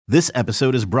This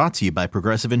episode is brought to you by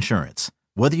Progressive Insurance.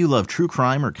 Whether you love true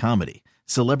crime or comedy,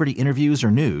 celebrity interviews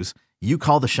or news, you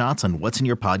call the shots on what's in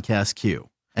your podcast queue.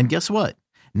 And guess what?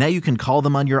 Now you can call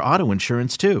them on your auto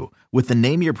insurance too with the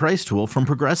Name Your Price tool from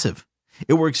Progressive.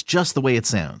 It works just the way it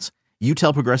sounds. You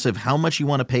tell Progressive how much you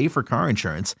want to pay for car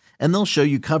insurance, and they'll show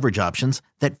you coverage options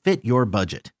that fit your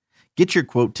budget. Get your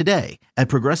quote today at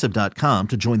Progressive.com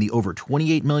to join the over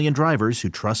 28 million drivers who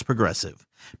trust Progressive.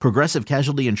 Progressive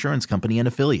Casualty Insurance Company and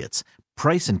Affiliates.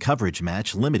 Price and coverage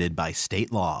match limited by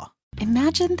state law.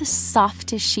 Imagine the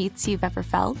softest sheets you've ever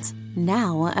felt.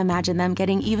 Now imagine them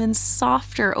getting even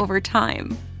softer over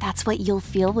time. That's what you'll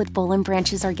feel with Boll &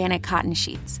 Branch's organic cotton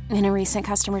sheets. In a recent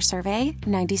customer survey,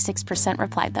 96%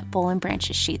 replied that Boll &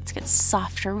 Branch's sheets get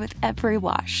softer with every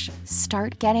wash.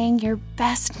 Start getting your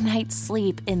best night's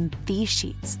sleep in these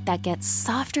sheets that get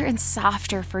softer and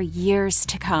softer for years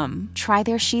to come. Try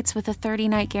their sheets with a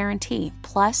 30-night guarantee,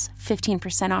 plus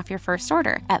 15% off your first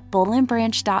order at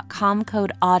bollandbranch.com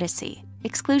code Odyssey.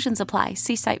 Exclusions apply.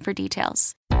 See site for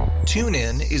details.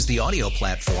 TuneIn is the audio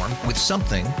platform with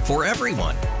something for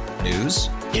everyone. News.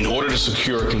 In order to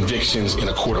secure convictions in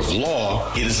a court of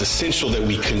law, it is essential that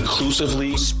we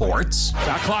conclusively. Sports.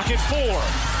 Got clock at 4.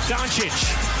 Doncic.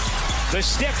 The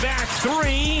step back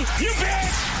 3. You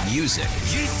bet. Music.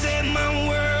 You set my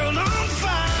world on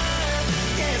fire.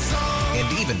 Yes,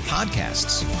 and even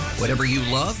podcasts. Whatever you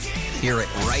love, hear it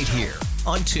right here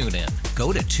on TuneIn.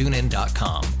 Go to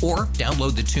TuneIn.com or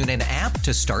download the TuneIn app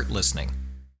to start listening.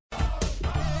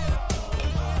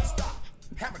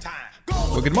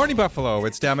 Well, good morning, Buffalo.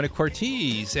 It's Domenic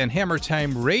Cortese, and Hammer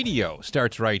Time Radio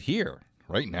starts right here,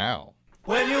 right now.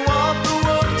 when you want the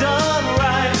work done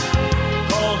right,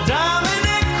 call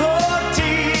Domenic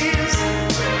Cortese.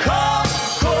 Call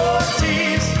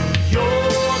Cortese, your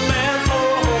man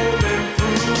for home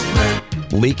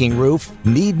improvement. Leaking roof?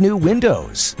 Need new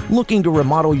windows? Looking to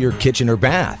remodel your kitchen or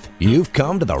bath? You've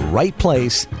come to the right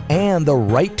place and the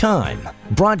right time.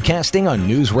 Broadcasting on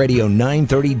News Radio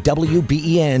 930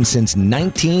 WBEN since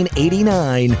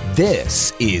 1989,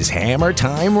 this is Hammer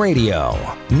Time Radio.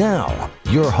 Now,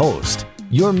 your host,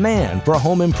 your man for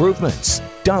home improvements,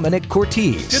 Domenic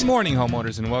Cortese. Good morning,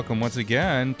 homeowners, and welcome once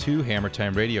again to Hammer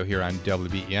Time Radio here on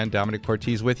WBEN. Domenic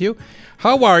Cortese with you.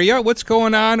 How are you? What's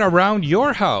going on around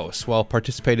your house? Well,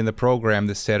 participate in the program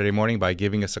this Saturday morning by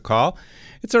giving us a call.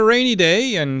 It's a rainy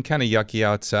day and kind of yucky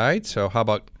outside, so how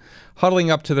about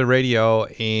huddling up to the radio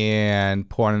and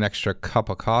pouring an extra cup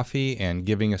of coffee and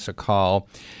giving us a call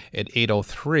at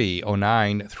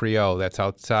 803-0930. That's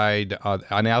outside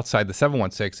the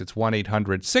 716. It's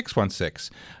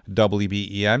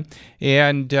 1-800-616-WBEN.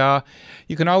 And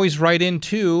you can always write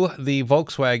into the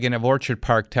Volkswagen of Orchard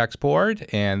Park text board,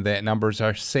 and that numbers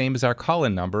are same as our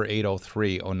call-in number,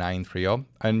 803-0930.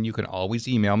 And you can always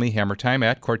email me,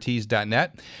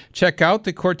 hammertime@cortese.net. Check out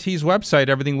the Cortese website.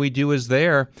 Everything we do is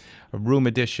there. Room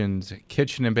additions,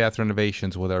 kitchen and bath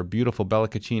renovations with our beautiful Bella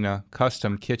Cucina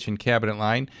custom kitchen cabinet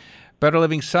line, Better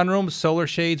Living sunrooms, solar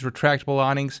shades, retractable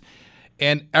awnings,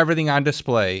 and everything on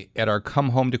display at our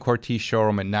Come Home to Cortese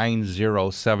showroom at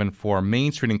 9074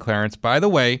 Main Street in Clarence. By the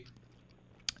way,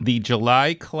 the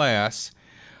July class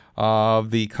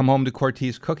of the Come Home to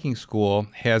Cortese Cooking School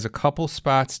has a couple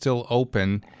spots still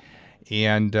open,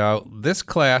 and this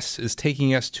class is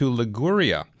taking us to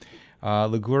Liguria.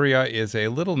 Liguria is a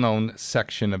little-known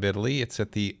section of Italy. It's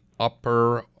at the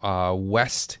upper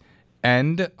west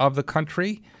end of the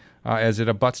country as it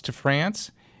abuts to France.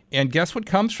 And guess what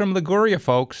comes from Liguria,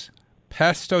 folks?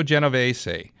 Pesto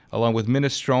Genovese, along with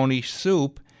minestrone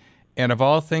soup, and of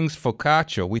all things,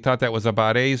 focaccia. We thought that was a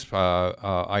Barese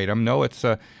item. No, it's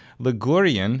a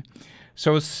Ligurian.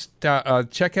 So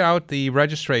check out the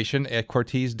registration at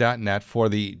cortese.net for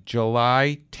the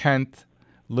July 10th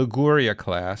Liguria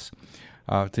class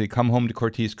to come home to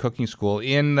Cortese Cooking School.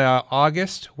 In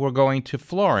August, we're going to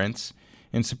Florence.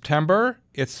 In September,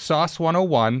 it's Sauce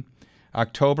 101,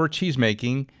 October,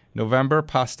 cheesemaking, November,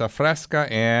 pasta fresca,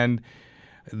 and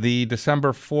the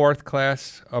December 4th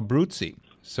class, Abruzzi.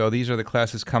 So these are the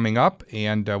classes coming up,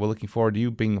 and we're looking forward to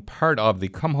you being a part of the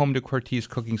Come Home to Cortese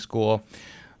Cooking School.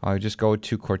 Just go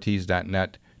to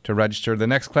cortese.net to register. The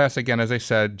next class, again, as I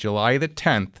said, July the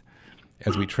 10th,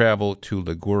 as we travel to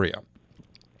Liguria.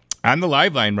 On the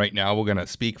live line right now, we're going to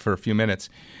speak for a few minutes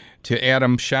to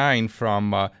Adam Shine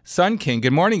from Sun King.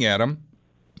 Good morning, Adam.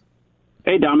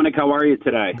 Hey, Domenic, how are you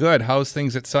today? Good. How's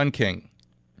things at Sun King?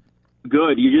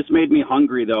 Good. You just made me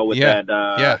hungry though with that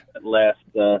last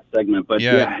segment. But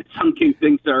at Sun King,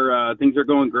 things are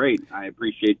going great. I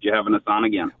appreciate you having us on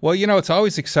again. Well, it's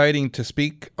always exciting to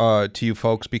speak to you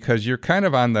folks because you're kind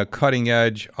of on the cutting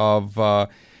edge of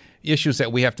issues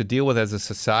that we have to deal with as a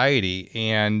society.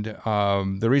 And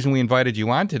the reason we invited you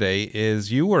on today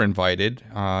is you were invited,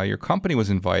 your company was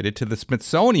invited to the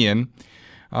Smithsonian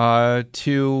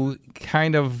to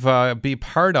kind of be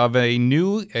part of a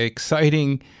new,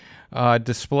 exciting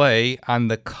display on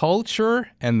the culture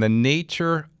and the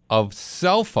nature of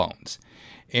cell phones.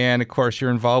 And, of course,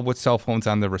 you're involved with cell phones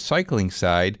on the recycling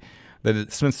side. The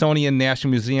Smithsonian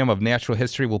National Museum of Natural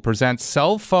History will present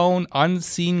Cell Phone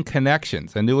Unseen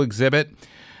Connections, a new exhibit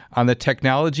on the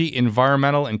technology,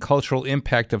 environmental, and cultural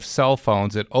impact of cell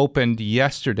phones. It opened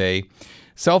yesterday.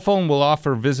 Cell phone will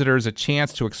offer visitors a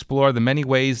chance to explore the many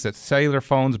ways that cellular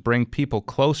phones bring people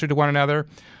closer to one another,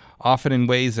 often in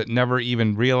ways that never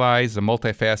even realized. The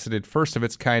multifaceted,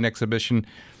 first-of-its-kind exhibition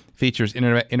features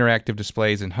interactive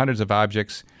displays and hundreds of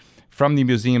objects from the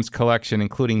museum's collection,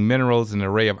 including minerals and an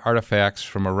array of artifacts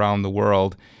from around the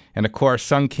world. And, of course,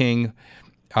 Sun King,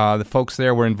 the folks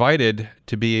there were invited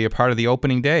to be a part of the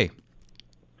opening day.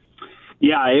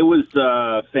 Yeah, it was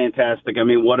fantastic. I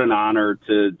mean, what an honor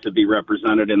to be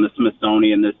represented in the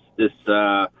Smithsonian. This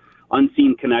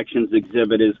Unseen Connections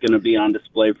exhibit is going to be on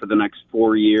display for the next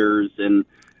 4 years, and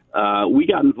we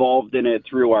got involved in it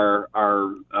through our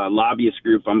lobbyist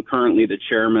group. I'm currently the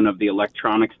chairman of the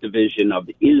electronics division of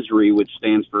ISRI, which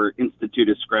stands for Institute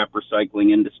of Scrap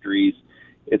Recycling Industries.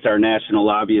 It's our national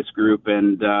lobbyist group,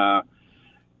 and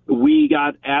we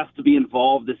got asked to be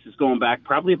involved. This is going back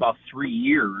probably about 3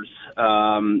 years,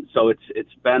 so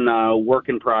it's been a work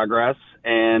in progress,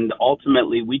 and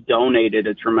ultimately we donated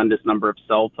a tremendous number of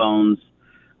cell phones,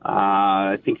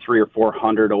 I think 300 or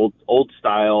 400 old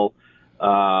style,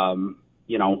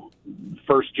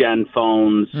 first-gen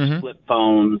phones, flip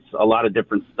phones, a lot of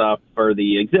different stuff for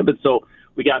the exhibit. So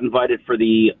we got invited for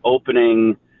the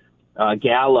opening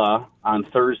gala on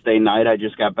Thursday night. I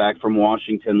just got back from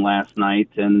Washington last night,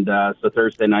 and so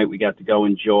Thursday night we got to go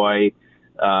enjoy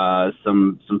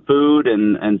some food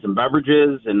and some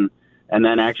beverages, and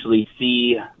then actually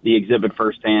see the exhibit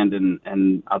firsthand,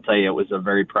 and I'll tell you, it was a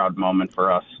very proud moment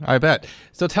for us. I bet.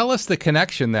 So tell us the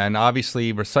connection then.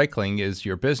 Obviously, recycling is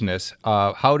your business.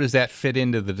 How does that fit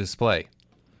into the display?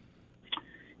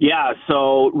 Yeah,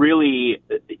 so really,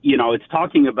 it's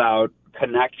talking about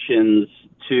connections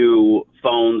to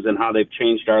phones and how they've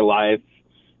changed our life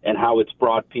and how it's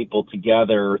brought people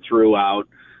together throughout,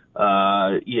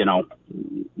 the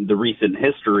recent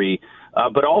history.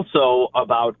 But also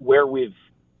about where we've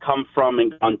come from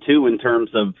and gone to in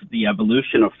terms of the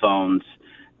evolution of phones.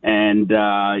 And,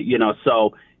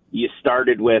 so you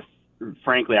started with,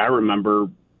 frankly, I remember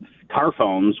car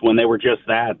phones when they were just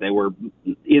that. They were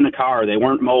in the car. They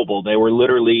weren't mobile. They were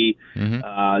literally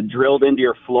drilled into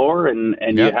your floor,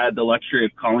 and you had the luxury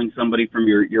of calling somebody from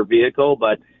your vehicle.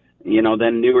 But,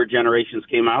 then newer generations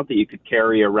came out that you could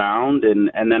carry around,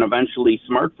 and then eventually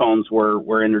smartphones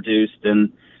were introduced.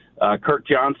 And Kirk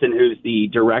Johnson, who's the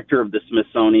director of the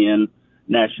Smithsonian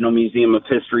National Museum of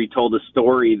History, told a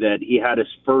story that he had his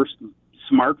first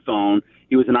smartphone.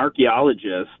 He was an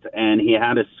archaeologist, and he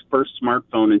had his first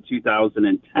smartphone in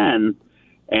 2010,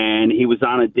 and he was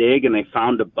on a dig, and they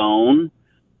found a bone,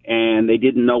 and they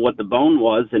didn't know what the bone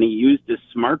was, and he used his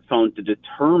smartphone to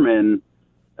determine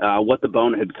what the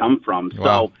bone had come from.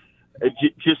 Wow. So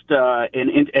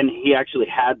and he actually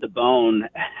had the bone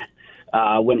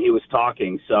when he was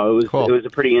talking. So it was a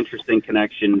pretty interesting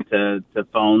connection to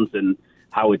phones and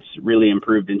how it's really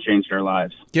improved and changed our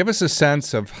lives. Give us a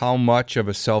sense of how much of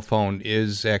a cell phone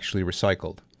is actually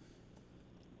recycled.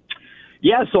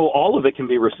 Yeah, so all of it can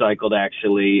be recycled,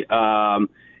 actually.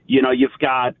 You've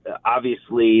got,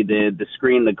 obviously, the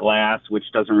screen, the glass, which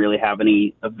doesn't really have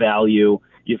any value.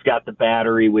 You've got the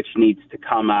battery, which needs to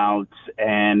come out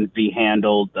and be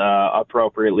handled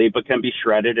appropriately, but can be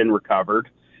shredded and recovered.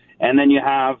 And then you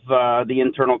have the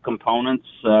internal components.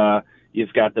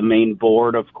 You've got the main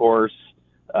board, of course.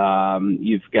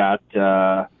 You've got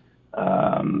the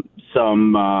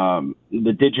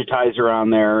digitizer on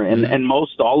there, and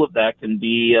most all of that can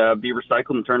be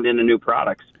recycled and turned into new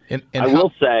products. And I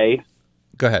will say...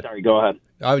 Go ahead. Sorry, go ahead.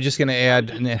 I was just going to add,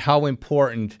 and how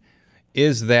important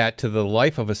is that to the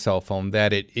life of a cell phone,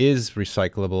 that it is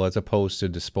recyclable as opposed to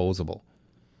disposable?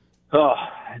 Oh,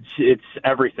 it's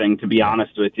everything, to be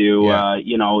honest with you. Yeah.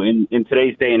 In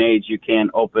today's day and age, you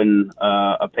can't open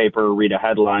a paper or read a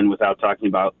headline without talking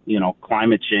about,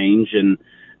 climate change and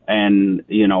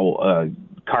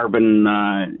carbon,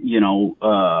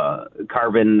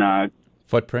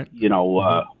 footprint.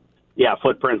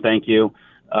 Footprint. Thank you.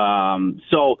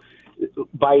 So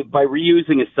by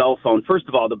reusing a cell phone, first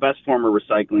of all, the best form of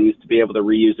recycling is to be able to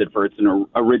reuse it for its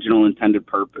original intended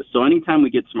purpose. So anytime we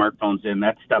get smartphones in,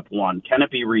 that's step one. Can it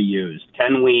be reused?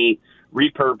 Can we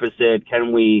repurpose it?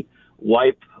 Can we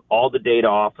wipe all the data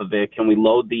off of it? Can we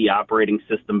load the operating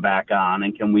system back on?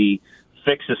 And can we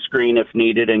fix a screen if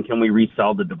needed? And can we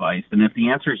resell the device? And if the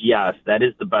answer is yes, that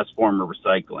is the best form of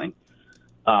recycling.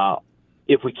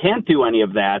 If we can't do any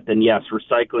of that, then yes,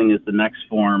 recycling is the next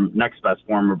best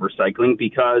form of recycling,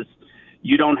 because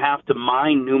you don't have to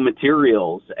mine new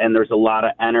materials, and there's a lot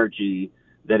of energy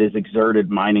that is exerted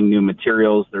mining new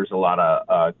materials. There's a lot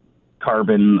of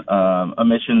carbon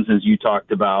emissions, as you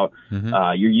talked about.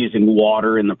 You're using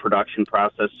water in the production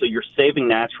process, so you're saving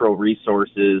natural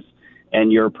resources,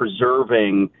 and you're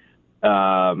preserving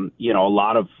a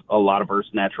lot of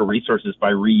Earth's natural resources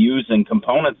by reusing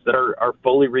components that are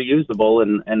fully reusable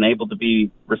and able to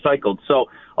be recycled. So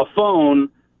a phone,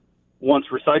 once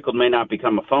recycled, may not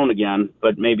become a phone again,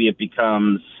 but maybe it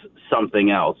becomes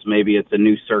something else. Maybe it's a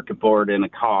new circuit board in a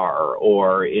car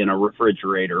or in a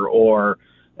refrigerator, or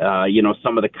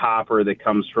some of the copper that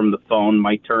comes from the phone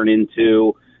might turn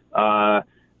into a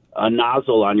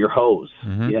nozzle on your hose,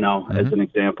 as an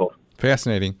example.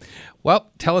 Fascinating.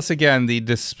 Well, tell us again, the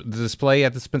display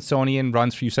at the Smithsonian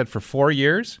runs for, you said, for 4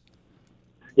 years?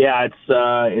 Yeah,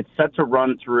 it's set to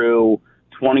run through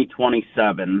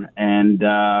 2027. And,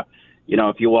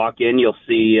 if you walk in, you'll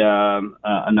see a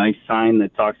nice sign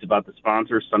that talks about the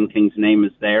sponsor. Sun King's name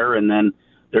is there. And then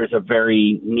there's a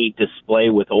very neat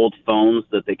display with old phones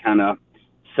that they kind of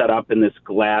set up in this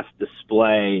glass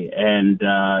display, and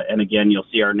again, you'll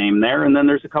see our name there. And then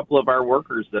there's a couple of our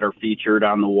workers that are featured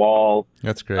on the wall.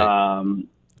 That's great.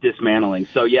 Dismantling.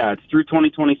 So yeah, it's through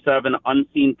 2027.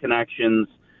 Unseen Connections.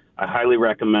 I highly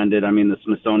recommend it. I mean, the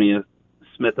Smithsonian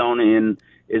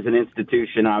is an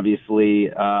institution, obviously,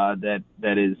 that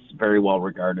is very well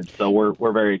regarded. So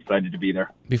we're very excited to be there.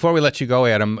 Before we let you go,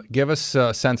 Adam, give us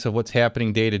a sense of what's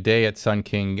happening day to day at Sun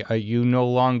King. You no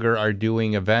longer are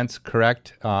doing events,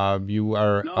 correct? You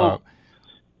are. No.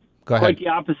 Go ahead. Quite the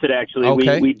opposite, actually.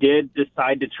 Okay. We did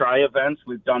decide to try events.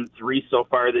 We've done 3 so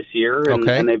far this year,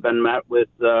 and they've been met with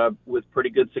pretty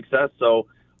good success. So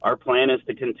our plan is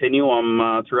to continue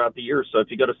them throughout the year. So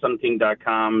if you go to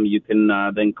sunking.com, you can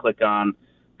then click on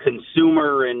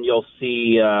Consumer, and you'll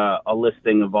see a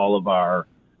listing of all of our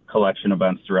collection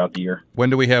events throughout the year. When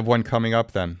do we have one coming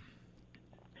up then?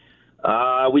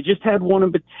 We just had one in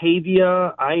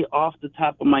Batavia. Off the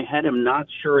top of my head, am not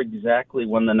sure exactly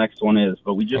when the next one is,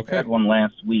 but we just had one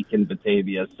last week in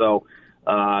Batavia. So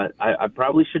I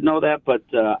probably should know that, but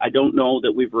I don't know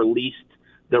that we've released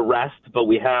the rest, but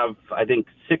we have, I think,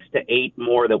 6 to 8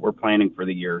 more that we're planning for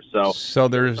the year. So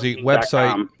there's the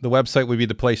website. The website would be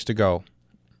the place to go.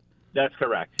 That's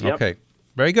correct. Yep. Okay.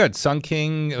 Very good. Sun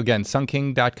King, again,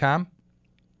 sunking.com?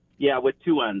 Yeah, with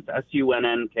 2 N's,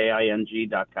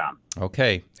 SUNNKING.com.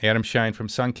 Okay. Adam Shine from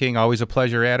Sun King. Always a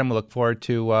pleasure, Adam. We look forward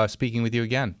to speaking with you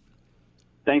again.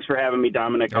 Thanks for having me,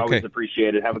 Dominic. Okay. Always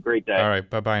appreciate it. Have a great day. All right.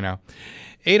 Bye-bye now.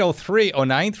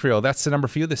 803-0930. That's the number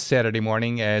for you this Saturday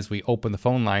morning as we open the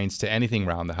phone lines to anything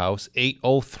around the house.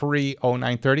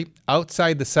 803-0930.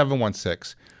 Outside the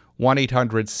 716.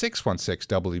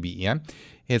 1-800-616-WBEN.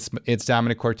 It's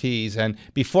Domenic Cortese. And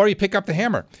before you pick up the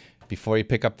hammer, before you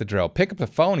pick up the drill, pick up the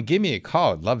phone and give me a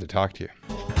call. I'd love to talk to you.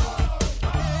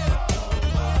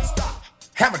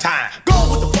 Hammer time.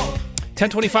 Go with the phone.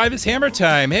 10:25 is hammer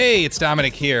time. Hey, it's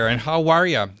Domenic here. And how are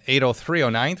you?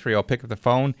 803-0930. Pick up the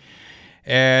phone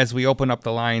as we open up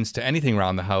the lines to anything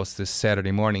around the house this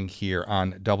Saturday morning here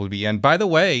on WBN. By the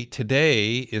way,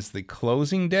 today is the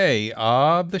closing day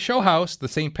of the show house, the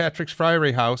St. Patrick's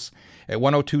Friary House at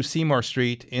 102 Seymour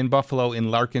Street in Buffalo in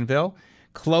Larkinville.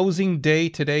 Closing day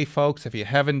today, folks. If you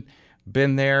haven't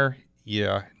been there,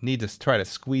 you need to try to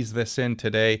squeeze this in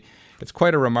today. It's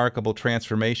quite a remarkable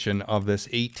transformation of this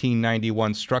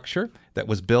 1891 structure that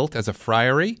was built as a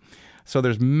friary. So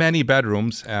there's many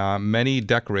bedrooms, many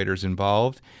decorators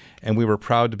involved, and we were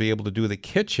proud to be able to do the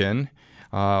kitchen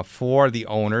for the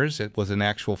owners. It was an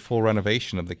actual full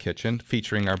renovation of the kitchen,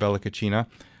 featuring our Bella Cucina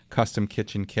custom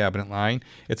kitchen cabinet line.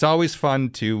 It's always fun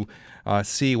to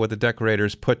see what the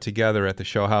decorators put together at the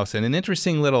show house. And an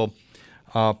interesting little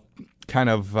kind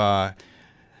of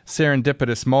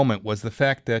serendipitous moment was the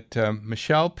fact that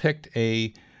Michelle picked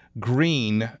a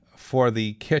green for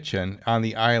the kitchen on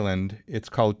the island. It's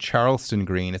called Charleston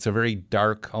green. It's a very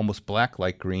dark, almost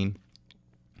black-like green.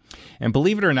 And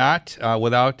believe it or not,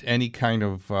 without any kind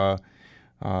of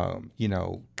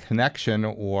connection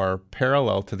or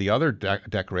parallel to the other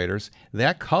decorators,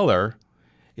 that color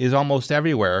is almost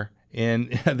everywhere in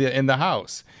the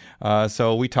house.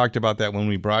 So we talked about that when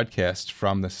we broadcast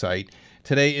from the site.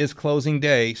 Today is closing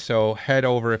day, so head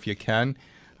over if you can,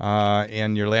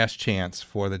 and your last chance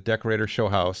for the Decorator Show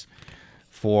House.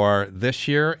 for this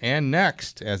year and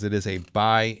next, as it is a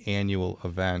biannual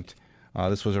event.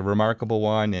 This was a remarkable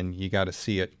one, and you got to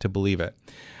see it to believe it.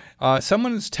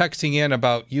 Someone is texting in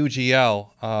about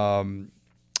UGL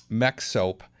Mech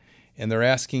soap, and they're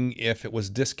asking if it was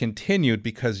discontinued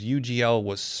because UGL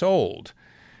was sold.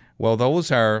 Well,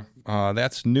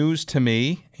 that's news to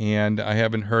me, and I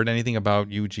haven't heard anything about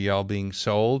UGL being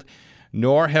sold,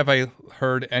 nor have I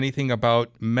heard anything about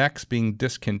mechs being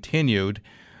discontinued.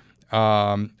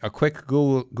 A quick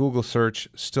Google search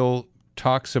still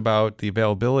talks about the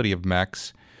availability of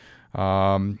mechs.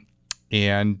 If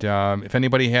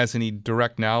anybody has any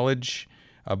direct knowledge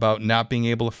about not being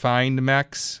able to find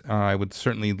mechs, I would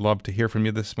certainly love to hear from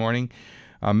you this morning.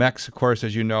 Mechs, of course,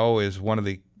 as you know, is one of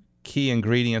the key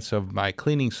ingredients of my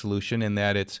cleaning solution in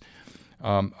that it's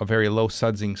a very low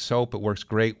sudsing soap. It works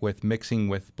great with mixing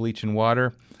with bleach and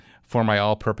water for my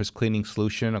all-purpose cleaning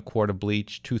solution, a quart of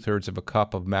bleach, 2/3 of a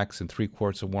cup of Mechs, and 3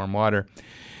 quarts of warm water.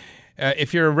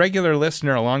 If you're a regular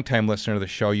listener, a long-time listener of the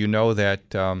show, you know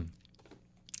that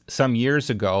some years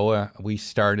ago, we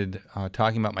started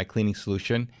talking about my cleaning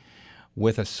solution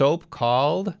with a soap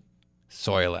called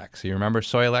Soilex. You remember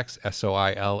Soilex?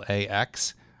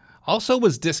 Soilax. Also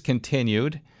was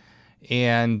discontinued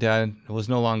and was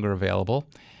no longer available.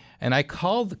 And I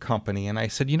called the company and I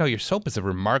said, your soap is a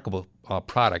remarkable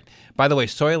product. By the way,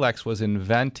 Soilex was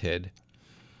invented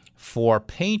for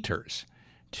painters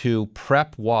to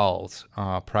prep walls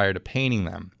prior to painting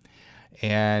them.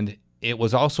 And it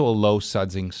was also a low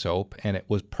sudsing soap, and it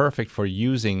was perfect for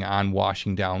using on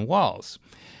washing down walls.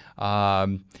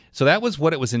 So that was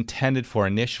what it was intended for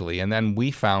initially, and then we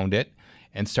found it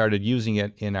and started using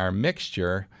it in our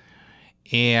mixture.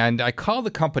 And I called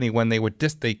the company when they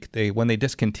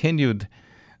discontinued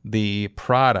the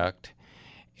product,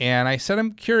 and I said,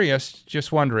 I'm curious,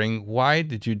 just wondering, why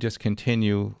did you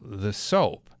discontinue the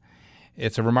soap?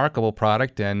 It's a remarkable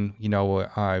product, and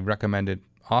I recommend it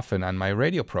often on my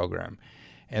radio program.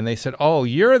 And they said, oh,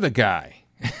 you're the guy.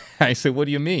 I said, what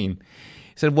do you mean?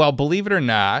 He said, well, believe it or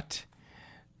not,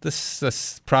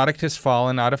 this product has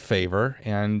fallen out of favor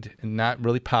and not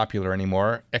really popular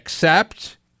anymore,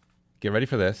 except, get ready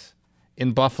for this,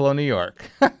 in Buffalo, New York.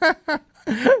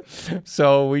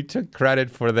 So we took credit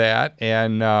for that,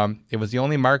 and it was the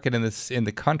only market in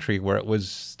the country where it was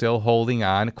still holding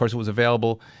on. Of course, it was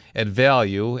available at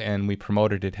value, and we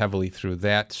promoted it heavily through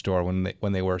that store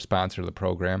when they were a sponsor of the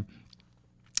program.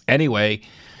 Anyway,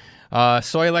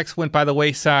 Soilex went by the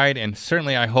wayside, and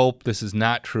certainly I hope this is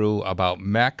not true about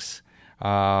Mechs.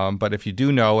 But if you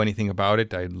do know anything about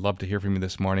it, I'd love to hear from you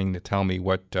this morning to tell me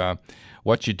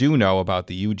what you do know about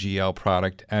the UGL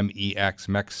product, MEX,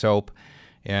 Mech Soap.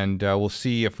 And we'll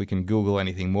see if we can Google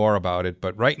anything more about it.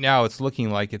 But right now it's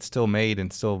looking like it's still made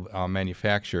and still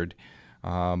manufactured.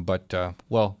 But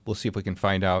we'll see if we can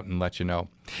find out and let you know.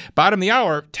 Bottom of the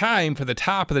hour, time for the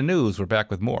top of the news. We're back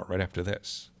with more right after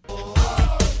this.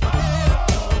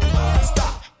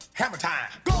 Stop. Hammer time.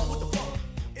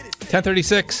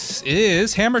 10:36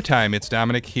 is Hammer Time. It's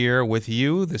Domenic here with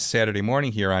you this Saturday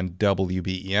morning here on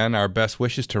WBEN. Our best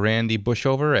wishes to Randy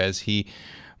Bushover as he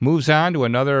moves on to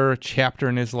another chapter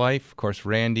in his life. Of course,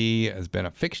 Randy has been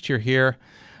a fixture here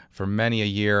for many a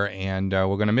year, and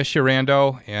we're going to miss you,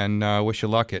 Rando, and wish you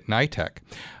luck at NITEC.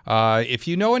 If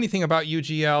you know anything about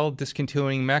UGL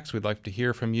discontinuing Mechs, we'd like to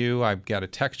hear from you. I've got a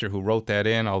texter who wrote that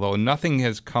in, although nothing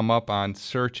has come up on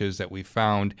searches that we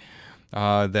found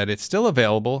that it's still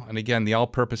available. And again, the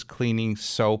all-purpose cleaning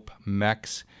soap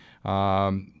Mechs,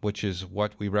 which is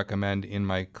what we recommend in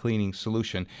my cleaning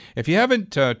solution. If you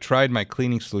haven't tried my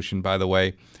cleaning solution, by the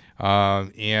way,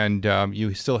 and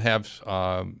you still have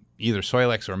either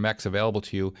Soilex or Mechs available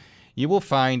to you, you will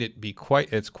find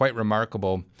it's quite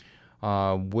remarkable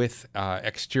with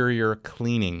exterior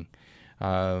cleaning.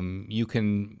 You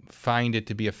can find it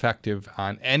to be effective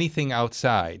on anything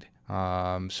outside.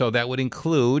 So that would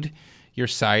include your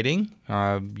siding,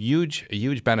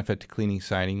 huge benefit to cleaning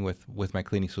siding with my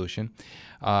cleaning solution.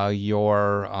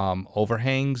 Your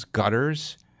overhangs,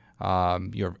 gutters,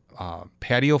 your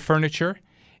patio furniture,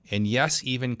 and yes,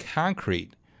 even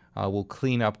concrete will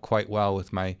clean up quite well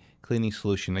with my cleaning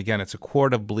solution. Again, it's a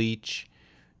quart of bleach,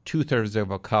 2/3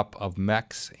 of a cup of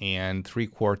Mechs, and 3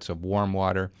 quarts of warm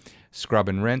water. Scrub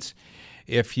and rinse.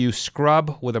 If you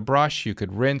scrub with a brush, you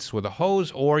could rinse with a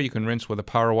hose, or you can rinse with a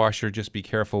power washer. Just be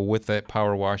careful with that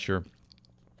power washer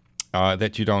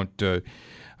that you don't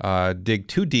dig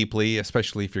too deeply,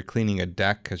 especially if you're cleaning a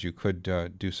deck, because you could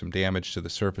do some damage to the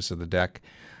surface of the deck.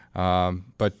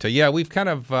 Yeah, we've kind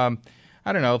of,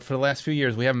 I don't know, for the last few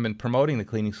years, we haven't been promoting the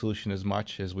cleaning solution as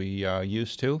much as we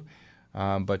used to.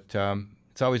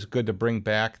 it's always good to bring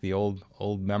back the old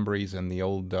memories and the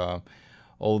old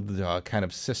kind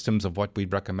of systems of what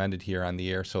we've recommended here on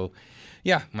the air. So,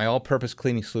 yeah, my all-purpose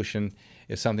cleaning solution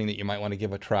is something that you might want to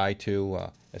give a try to,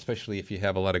 especially if you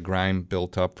have a lot of grime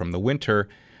built up from the winter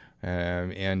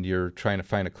and you're trying to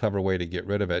find a clever way to get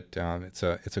rid of it. It's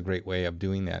a great way of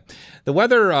doing that. The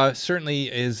weather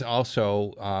certainly is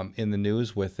also in the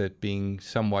news, with it being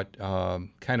somewhat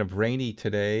kind of rainy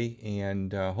today,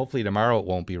 and hopefully tomorrow it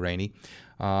won't be rainy.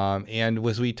 And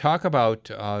as we talk about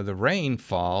the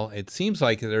rainfall, it seems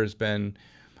like there's been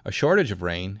a shortage of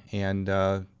rain, and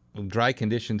dry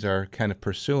conditions are kind of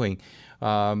pursuing.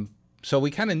 So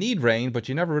we kind of need rain, but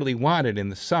you never really want it in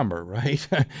the summer, right?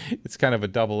 It's kind of a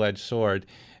double-edged sword.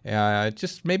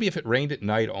 Just maybe if it rained at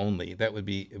night only, that would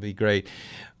be great.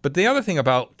 But the other thing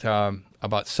about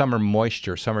summer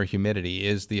moisture, summer humidity,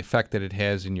 is the effect that it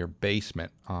has in your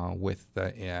basement with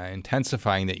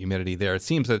intensifying that humidity there. It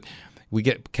seems that we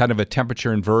get kind of a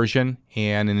temperature inversion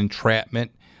and an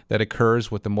entrapment that occurs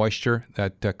with the moisture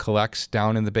that collects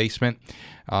down in the basement.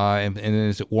 And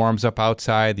as it warms up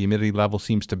outside, the humidity level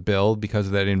seems to build because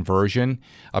of that inversion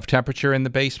of temperature in the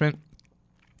basement.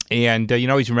 And you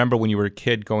always remember when you were a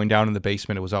kid going down in the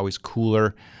basement, it was always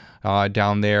cooler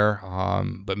down there,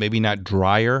 but maybe not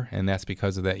drier, and that's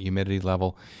because of that humidity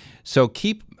level. So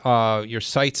keep your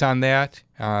sights on that.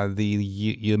 The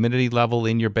humidity level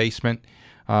in your basement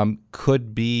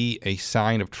could be a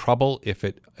sign of trouble if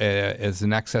it is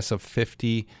in excess of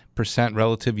 50%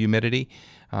 relative humidity,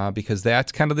 because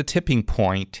that's kind of the tipping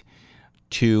point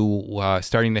to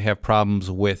starting to have problems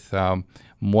with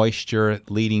moisture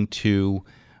leading to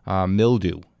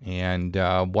mildew. And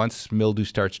once mildew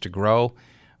starts to grow,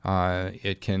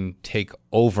 it can take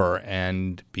over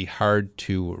and be hard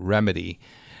to remedy.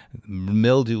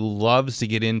 Mildew loves to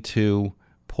get into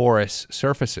porous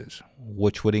surfaces,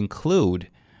 which would include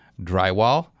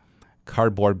drywall,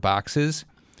 cardboard boxes,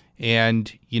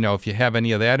 and if you have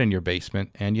any of that in your basement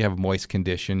and you have a moist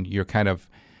condition, you're kind of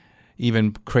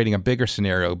even creating a bigger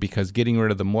scenario, because getting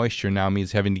rid of the moisture now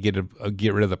means having to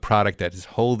get rid of the product that is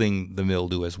holding the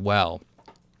mildew as well.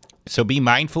 So be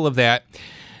mindful of that.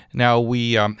 Now,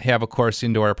 we have, of course,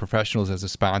 Indoor Professionals as a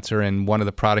sponsor, and one of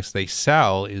the products they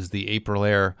sell is the April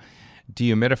Air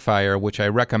dehumidifier, which I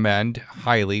recommend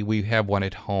highly. We have one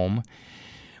at home.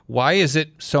 Why is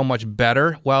it so much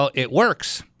better? Well, it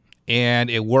works, and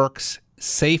it works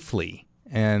safely.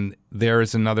 And there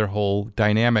is another whole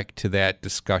dynamic to that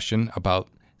discussion about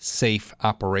safe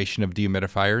operation of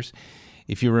dehumidifiers.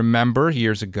 If you remember,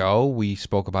 years ago, we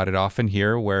spoke about it often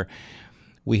here, where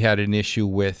we had an issue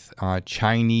with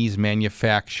Chinese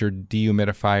manufactured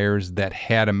dehumidifiers that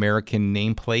had American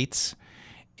nameplates.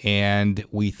 And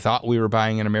we thought we were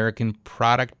buying an American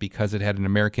product because it had an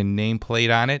American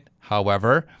nameplate on it.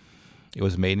 However, it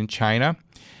was made in China,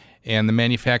 and the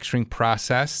manufacturing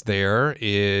process there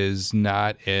is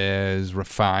not as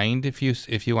refined, if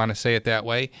you want to say it that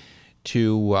way,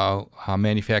 to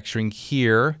manufacturing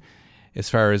here, as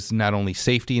far as not only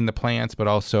safety in the plants, but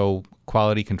also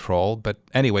quality control. But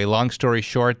anyway, long story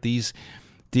short, these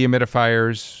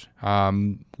dehumidifiers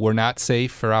were not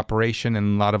safe for operation,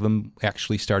 and a lot of them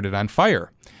actually started on fire.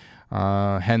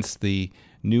 Hence the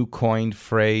new coined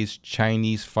phrase,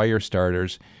 Chinese fire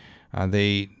starters.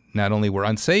 They not only were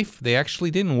unsafe, they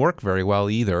actually didn't work very well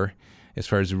either, as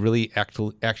far as really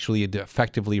actually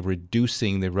effectively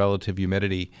reducing the relative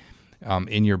humidity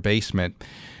in your basement.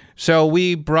 So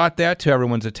we brought that to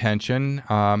everyone's attention,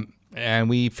 and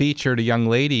we featured a young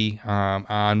lady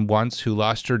on once who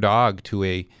lost her dog to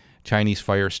a Chinese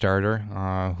fire starter,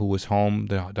 who was home.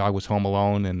 The dog was home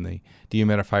alone, and the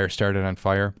dehumidifier started on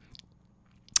fire.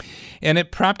 And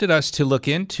it prompted us to look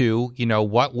into,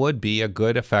 what would be a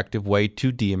good, effective way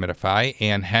to dehumidify,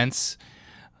 and hence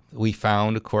we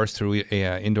found, of course, through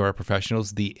Indoor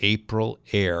Professionals, the April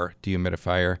Air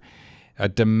dehumidifier, a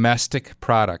domestic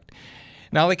product.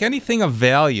 Now, like anything of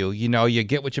value, you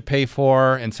get what you pay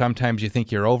for, and sometimes you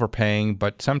think you're overpaying,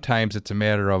 but sometimes it's a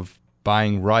matter of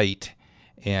buying right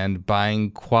and buying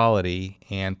quality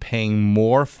and paying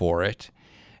more for it.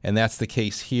 And that's the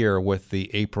case here with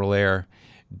the April Air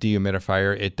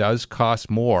dehumidifier. It does cost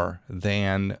more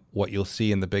than what you'll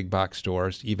see in the big box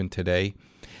stores even today.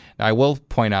 Now, I will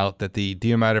point out that the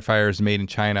dehumidifiers made in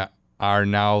China are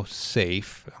now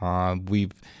safe.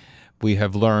 We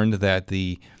have learned that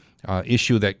the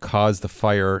issue that caused the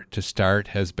fire to start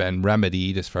has been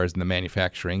remedied as far as in the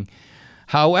manufacturing.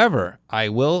 However, I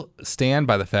will stand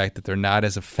by the fact that they're not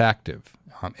as effective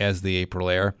as the April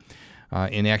Air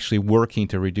in actually working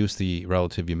to reduce the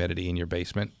relative humidity in your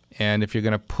basement. And if you're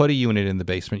going to put a unit in the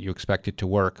basement, you expect it to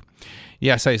work.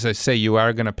 Yes, as I say, you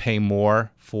are going to pay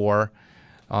more for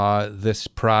this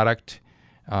product,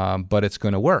 but it's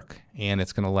going to work, and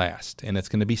it's going to last, and it's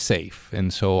going to be safe.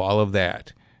 And so all of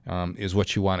that is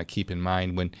what you want to keep in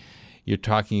mind when you're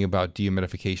talking about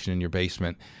dehumidification in your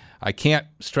basement. I can't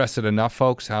stress it enough,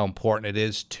 folks, how important it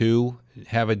is to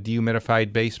have a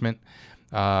dehumidified basement.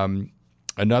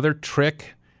 Another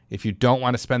trick, if you don't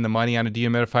want to spend the money on a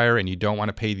dehumidifier and you don't want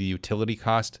to pay the utility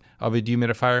cost of a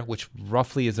dehumidifier, which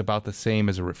roughly is about the same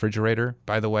as a refrigerator,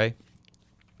 by the way,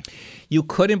 you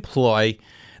could employ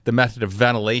the method of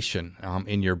ventilation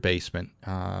in your basement.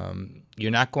 You're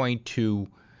not going to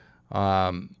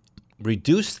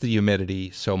reduce the humidity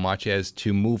so much as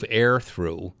to move air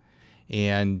through,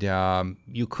 and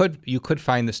you could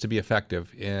find this to be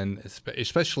effective,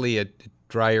 especially at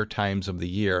drier times of the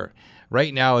year.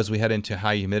 Right now, as we head into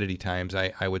high humidity times,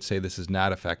 I would say this is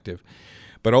not effective.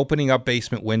 But opening up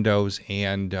basement windows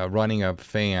and running a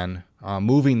fan,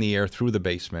 moving the air through the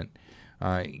basement,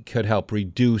 could help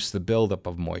reduce the buildup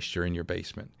of moisture in your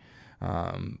basement.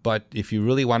 But if you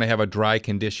really want to have a dry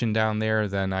condition down there,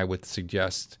 then I would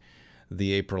suggest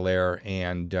the April Air,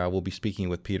 and we'll be speaking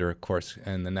with Peter, of course,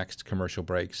 in the next commercial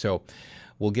break. So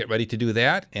we'll get ready to do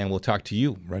that, and we'll talk to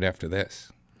you right after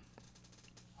this.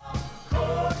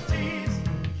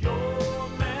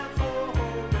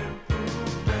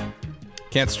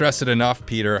 Can't stress it enough,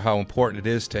 Peter, how important it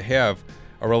is to have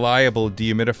a reliable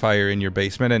dehumidifier in your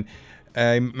basement. And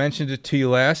I mentioned it to you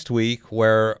last week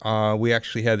where we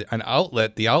actually had an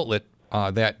outlet. The outlet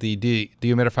that the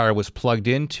dehumidifier was plugged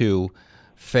into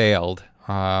failed.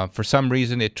 For some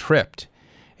reason, it tripped.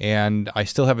 And I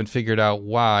still haven't figured out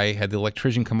why. Had the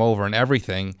electrician come over and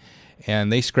everything,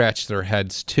 and they scratched their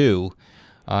heads too.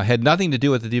 Had nothing to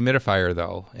do with the dehumidifier,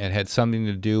 though. It had something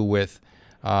to do with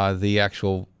the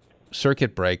actual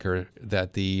circuit breaker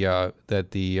that the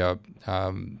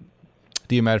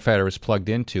dehumidifier was plugged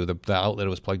into, the outlet it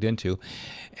was plugged into.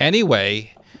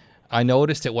 Anyway, I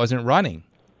noticed it wasn't running.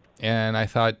 And I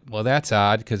thought, well, that's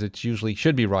odd because it usually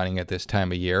should be running at this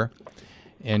time of year.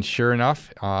 And sure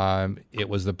enough, it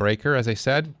was the breaker, as I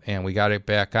said, and we got it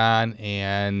back on,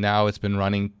 and now it's been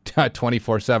running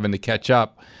 24/7 to catch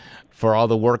up for all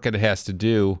the work it has to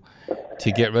do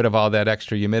to get rid of all that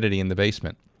extra humidity in the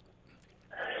basement.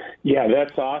 Yeah,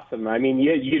 that's awesome. I mean,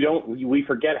 we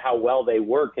forget how well they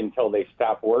work until they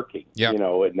stop working. Yep.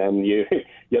 And then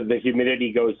the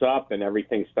humidity goes up and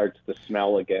everything starts to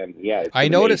smell again. Yeah, I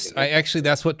noticed.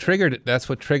 That's what triggered it. That's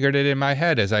what triggered it in my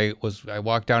head as I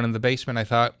walked down in the basement. I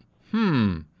thought,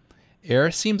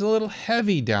 air seems a little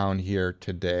heavy down here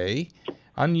today.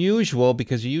 Unusual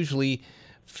because it usually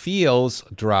feels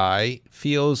dry,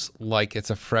 feels like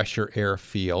it's a fresher air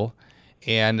feel,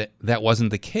 and that wasn't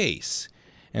the case.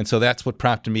 And so that's what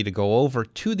prompted me to go over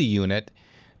to the unit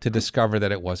to discover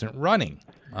that it wasn't running.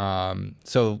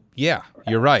 So, yeah,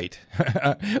 you're right.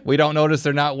 We don't notice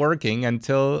they're not working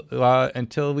until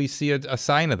we see a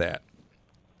sign of that.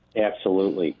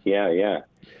 Absolutely. Yeah.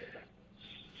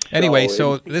 Anyway,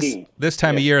 so this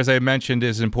time of year, as I mentioned,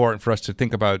 is important for us to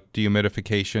think about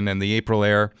dehumidification, and the April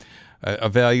Air, a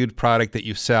valued product that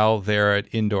you sell there at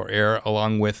Indoor Air,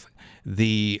 along with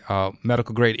the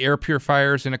medical-grade air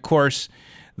purifiers, and, of course,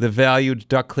 the valued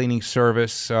duct cleaning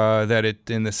service that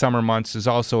in the summer months is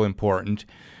also important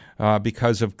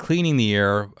because of cleaning the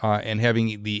air and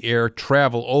having the air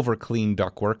travel over clean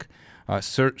ductwork,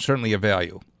 certainly a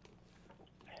value.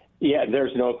 Yeah,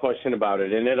 there's no question about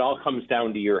it. And it all comes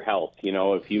down to your health.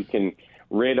 If you can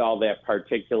rid all that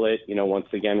particulate, once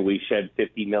again, we shed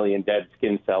 50 million dead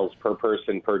skin cells per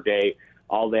person per day.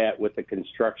 All that with the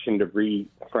construction debris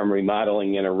from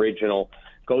remodeling and original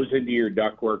goes into your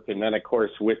ductwork. And then, of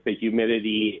course, with the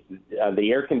humidity,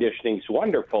 the air conditioning is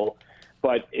wonderful,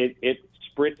 but it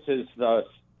spritzes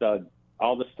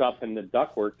all the stuff in the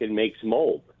ductwork and makes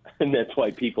mold. And that's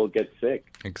why people get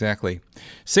sick. Exactly.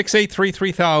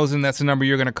 683-3000, that's the number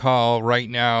you're going to call right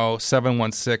now,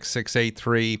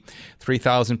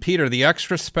 716-683-3000. Peter, the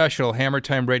extra special Hammer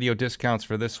Time Radio discounts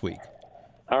for this week.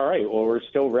 All right. Well, we're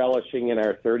still relishing in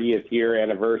our 30th year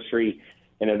anniversary,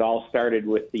 and it all started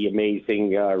with the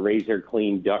amazing razor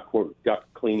clean duct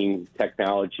cleaning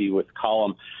technology with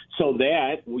Column, so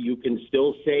that you can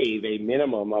still save a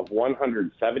minimum of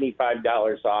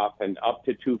 $175 off and up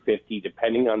to $250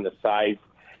 depending on the size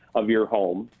of your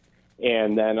home.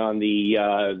 And then on the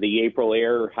April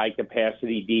Air high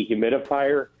capacity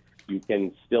dehumidifier, you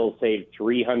can still save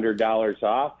 $300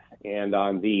 off. And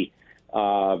on the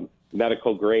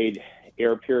medical grade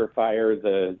air purifier,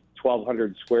 the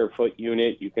 1,200 square foot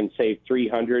unit, you can save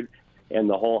 $300, and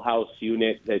the whole house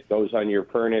unit that goes on your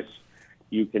furnace,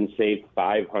 you can save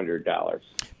 $500.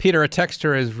 Peter, a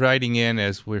texter is writing in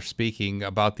as we're speaking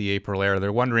about the April Air.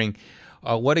 They're wondering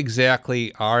what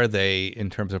exactly are they in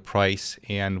terms of price?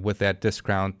 And with that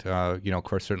discount, of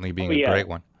course, certainly being a great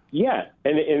one. Yeah,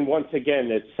 and once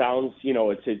again, it sounds,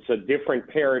 it's a different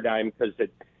paradigm because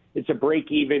it's a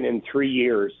break even in 3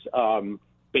 years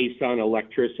based on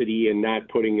electricity and not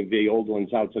putting the old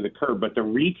ones out to the curb. But the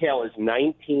retail is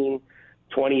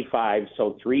 $19.25,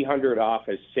 so $300 off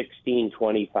is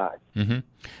 $16.25. Mm-hmm.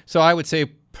 So I would say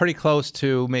pretty close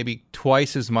to maybe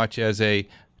twice as much as a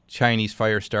Chinese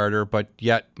fire starter, but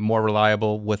yet more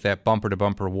reliable with that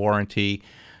bumper-to-bumper warranty.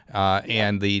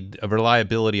 And the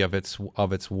reliability of its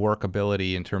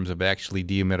workability in terms of actually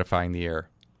dehumidifying the air.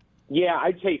 Yeah,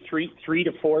 I'd say three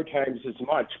to four times as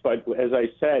much. But as I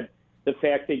said, the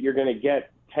fact that you're going to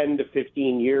get 10 to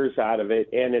 15 years out of it,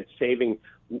 and it's saving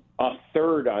a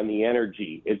third on the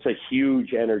energy. It's a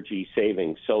huge energy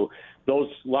savings. So those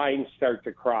lines start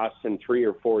to cross in 3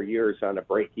 or 4 years on a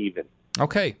break even.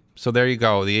 Okay, so there you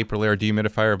go. The April Air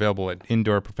Dehumidifier available at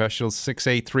Indoor Professionals,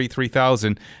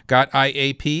 683-3000. Got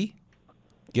IAP?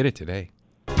 Get it today.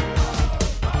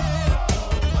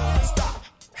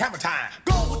 Hammer time.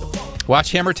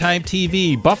 Watch Hammer Time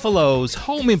TV, Buffalo's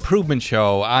home improvement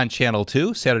show on Channel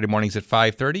 2, Saturday mornings at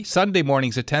 5:30, Sunday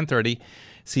mornings at 10:30.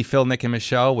 See Phil, Nick, and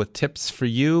Michelle with tips for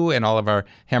you and all of our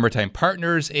Hammer Time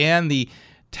partners, and the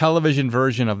television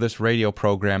version of this radio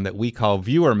program that we call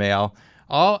Viewer Mail,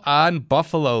 all on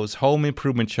Buffalo's home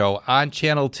improvement show on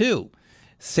Channel 2,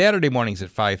 Saturday mornings at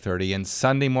 5:30 and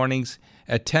Sunday mornings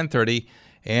at 10:30.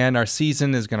 And our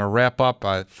season is going to wrap up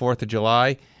 4th of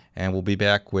July, and we'll be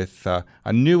back with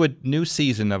a new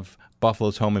season of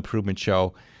Buffalo's home improvement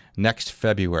show next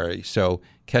February. So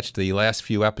catch the last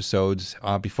few episodes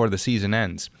before the season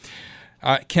ends.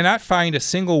 Cannot find a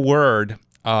single word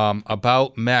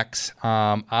about MEX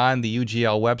on the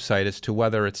UGL website as to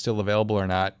whether it's still available or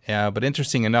not. But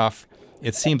interesting enough,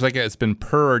 it seems like it's been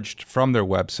purged from their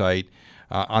website.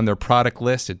 On their product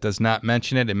list, it does not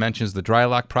mention it. It mentions the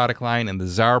Drylock product line and the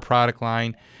Czar product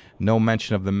line. No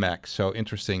mention of the MEX. So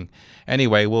interesting.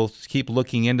 Anyway, we'll keep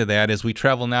looking into that as we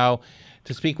travel now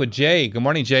to speak with Jay. Good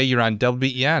morning, Jay. You're on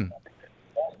WBEN.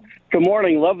 Good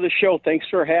morning. Love the show. Thanks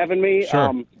for having me.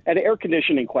 Sure. An air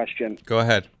conditioning question. Go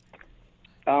ahead.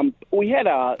 We had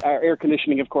our air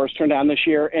conditioning, of course, turned on this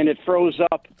year, and it froze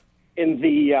up in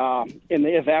the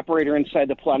evaporator inside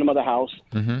the plenum of the house.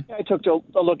 Mm-hmm. I took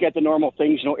a look at the normal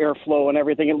things, airflow and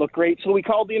everything. It looked great. So we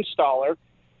called the installer.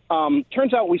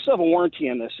 Turns out we still have a warranty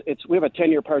on this. We have a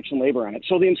 10-year parts and labor on it.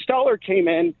 So the installer came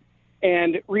in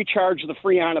and recharged the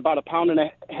Freon, about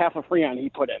 1.5 pounds of Freon he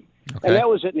put in. Okay. And that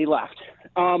was it, and he left.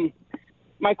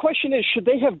 My question is, should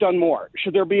they have done more?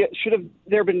 Should there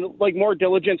have been like more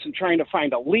diligence in trying to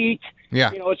find a leak?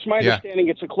 Yeah. It's my understanding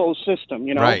it's a closed system,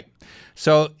 Right.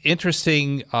 So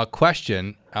interesting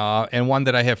question, and one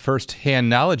that I have firsthand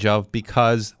knowledge of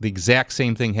because the exact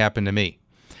same thing happened to me.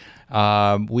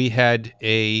 We had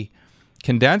a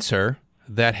condenser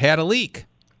that had a leak,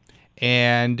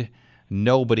 and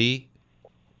nobody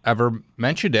ever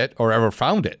mentioned it or ever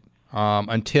found it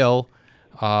until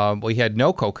we had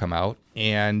NOCO come out,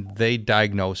 and they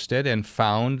diagnosed it and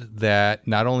found that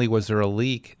not only was there a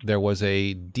leak, there was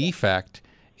a defect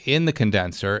in the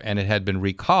condenser, and it had been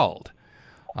recalled.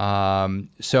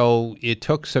 So it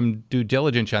took some due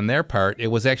diligence on their part. It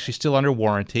was actually still under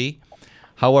warranty.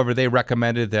 However, they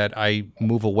recommended that I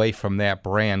move away from that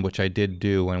brand, which I did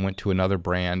do, and went to another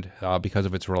brand because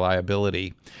of its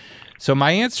reliability. So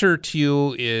my answer to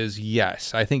you is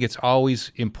yes. I think it's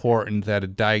always important that a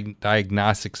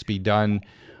diagnostics be done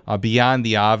beyond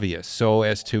the obvious, so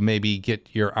as to maybe get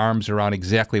your arms around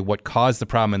exactly what caused the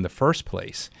problem in the first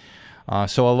place.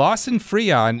 So a loss in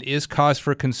Freon is cause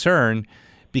for concern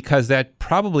because that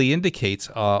probably indicates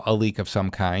a leak of some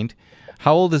kind.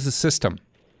 How old is the system?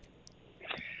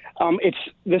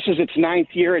 This is its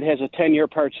 9th year. It has a 10-year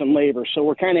parts and labor, so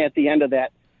we're kind of at the end of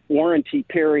that warranty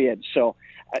period. So,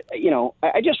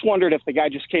 I just wondered if the guy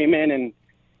just came in and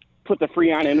put the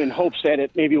Freon in hopes that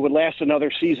it maybe would last another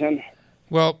season.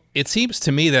 Well, it seems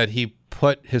to me that he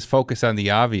put his focus on the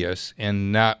obvious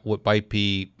and not what might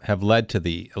have led to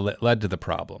the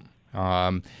problem.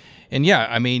 And yeah,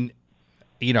 I mean,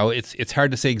 it's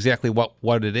hard to say exactly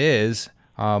what it is.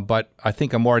 But I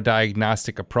think a more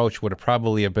diagnostic approach would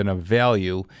probably have been of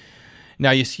value.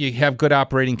 Now, you have good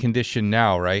operating condition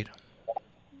now, right?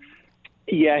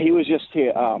 Yeah, he just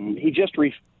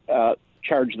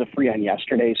charged the Freon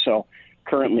yesterday, so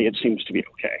currently it seems to be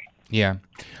okay. Yeah.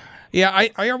 Yeah,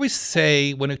 I always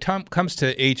say when it comes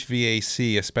to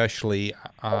HVAC especially,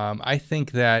 I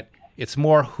think that it's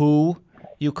more who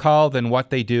you call than what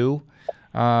they do,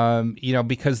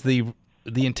 because the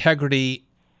integrity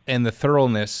and the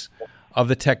thoroughness of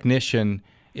the technician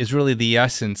is really the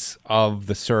essence of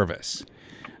the service.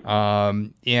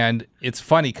 And it's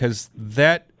funny because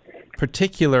that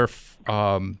particular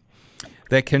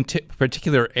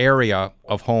particular area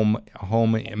of home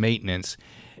maintenance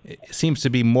seems to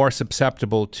be more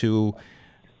susceptible to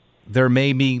there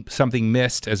may be something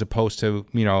missed as opposed to,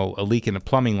 a leak in a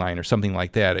plumbing line or something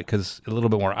like that, because it's a little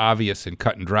bit more obvious and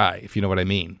cut and dry, if you know what I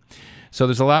mean. So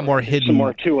there's a lot more hidden. Some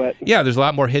more to it. Yeah, there's a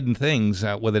lot more hidden things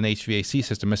with an HVAC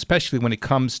system, especially when it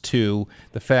comes to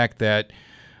the fact that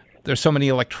there's so many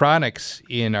electronics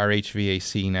in our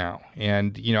HVAC now.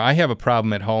 And, I have a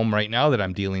problem at home right now that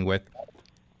I'm dealing with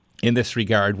in this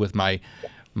regard with my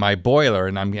boiler,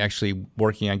 and I'm actually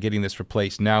working on getting this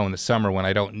replaced now in the summer when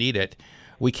I don't need it.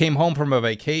 We came home from a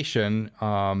vacation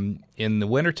in the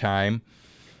wintertime,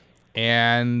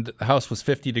 and the house was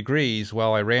 50 degrees.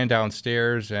 Well, I ran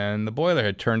downstairs, and the boiler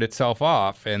had turned itself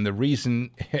off. And the reason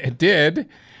it did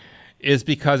is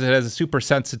because it has a super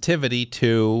sensitivity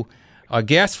to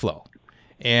gas flow.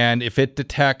 And if it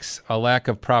detects a lack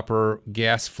of proper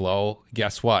gas flow,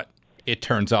 guess what? It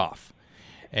turns off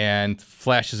and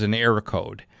flashes an error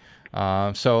code.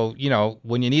 So,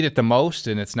 when you need it the most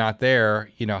and it's not there,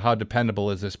 how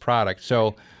dependable is this product?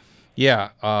 So, yeah.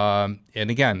 And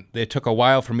again, it took a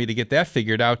while for me to get that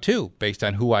figured out too, based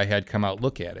on who I had come out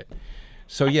look at it.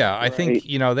 So, yeah, I think,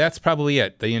 that's probably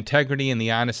it. The integrity and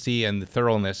the honesty and the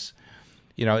thoroughness.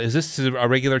 Is this a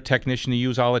regular technician you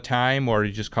use all the time, or do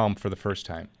you just call them for the first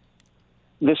time?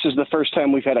 This is the first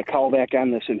time we've had a callback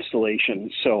on this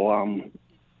installation. So, I'm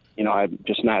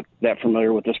just not that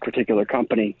familiar with this particular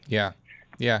company. Yeah.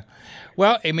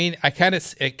 Well, I mean,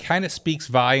 it kind of speaks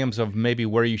volumes of maybe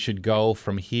where you should go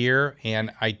from here,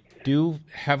 and I do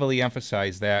heavily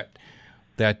emphasize that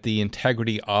the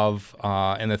integrity of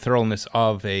and the thoroughness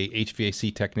of a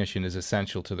HVAC technician is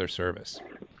essential to their service.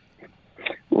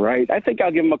 Right. I think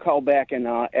I'll give them a call back and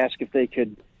ask if they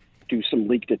could do some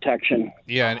leak detection.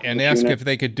 Yeah, and ask if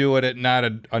they could do it at not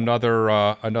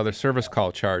another service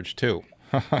call charge too.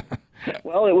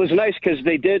 Well, it was nice because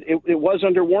they did. It was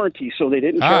under warranty, so they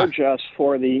didn't charge us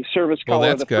for the service call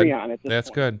or the Freon. That's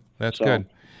good. That's good.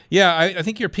 Yeah, I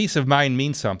think your peace of mind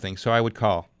means something, so I would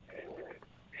call.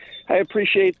 I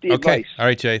appreciate the advice. All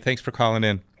right, Jay. Thanks for calling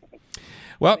in.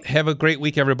 Well, have a great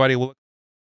week, everybody. We'll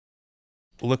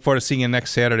look forward to seeing you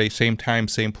next Saturday, same time,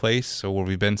 same place, so where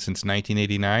we've been since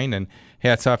 1989. And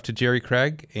hats off to Jerry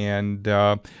Craig. And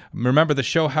remember, the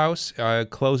show house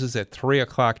closes at 3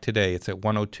 o'clock today. It's at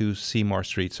 102 Seymour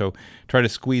Street. So try to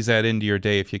squeeze that into your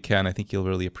day if you can. I think you'll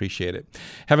really appreciate it.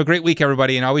 Have a great week,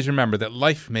 everybody. And always remember that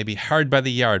life may be hard by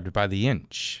the yard, but by the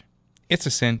inch, it's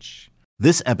a cinch.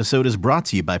 This episode is brought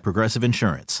to you by Progressive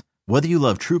Insurance. Whether you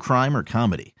love true crime or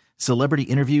comedy, celebrity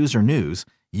interviews or news,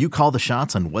 you call the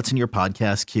shots on what's in your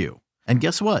podcast queue. And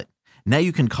guess what? Now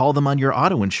you can call them on your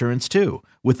auto insurance too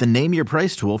with the Name Your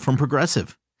Price tool from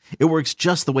Progressive. It works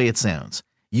just the way it sounds.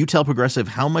 You tell Progressive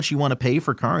how much you want to pay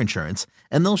for car insurance,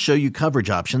 and they'll show you coverage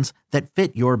options that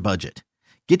fit your budget.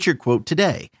 Get your quote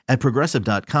today at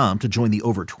Progressive.com to join the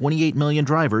over 28 million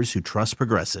drivers who trust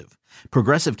Progressive.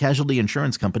 Progressive Casualty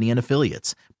Insurance Company and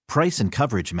Affiliates. Price and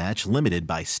coverage match limited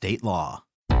by state law.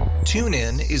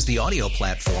 TuneIn is the audio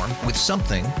platform with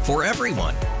something for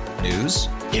everyone. News.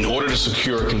 In order to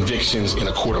secure convictions in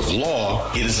a court of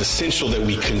law, it is essential that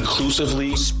we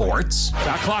conclusively. Sports.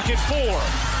 Got clock at 4.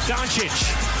 Doncic.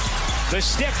 The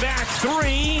step back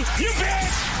 3. You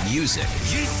bet. Music.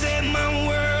 You set my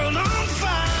world on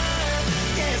fire.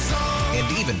 Yes,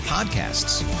 and even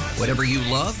podcasts. Whatever you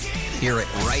love, hear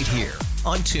it right here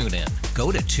on TuneIn.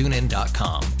 Go to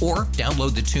TuneIn.com or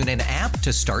download the TuneIn app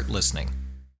to start listening.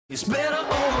 It's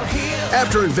better over here.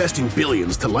 After investing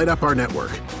billions to light up our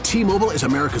network, T-Mobile is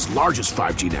America's largest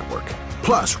 5G network.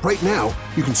 Plus, right now,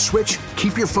 you can switch,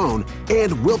 keep your phone,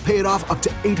 and we'll pay it off up to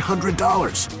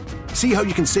 $800. See how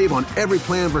you can save on every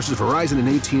plan versus Verizon and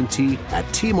AT&T at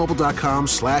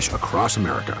T-Mobile.com/across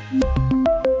America.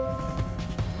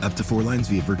 Up to 4 lines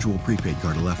via virtual prepaid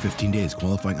card. Allow 15 days.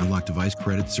 Qualifying unlocked device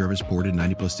credit service ported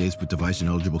 90+ days with device and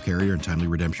eligible carrier and timely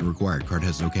redemption required. Card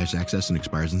has no cash access and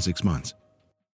expires in 6 months.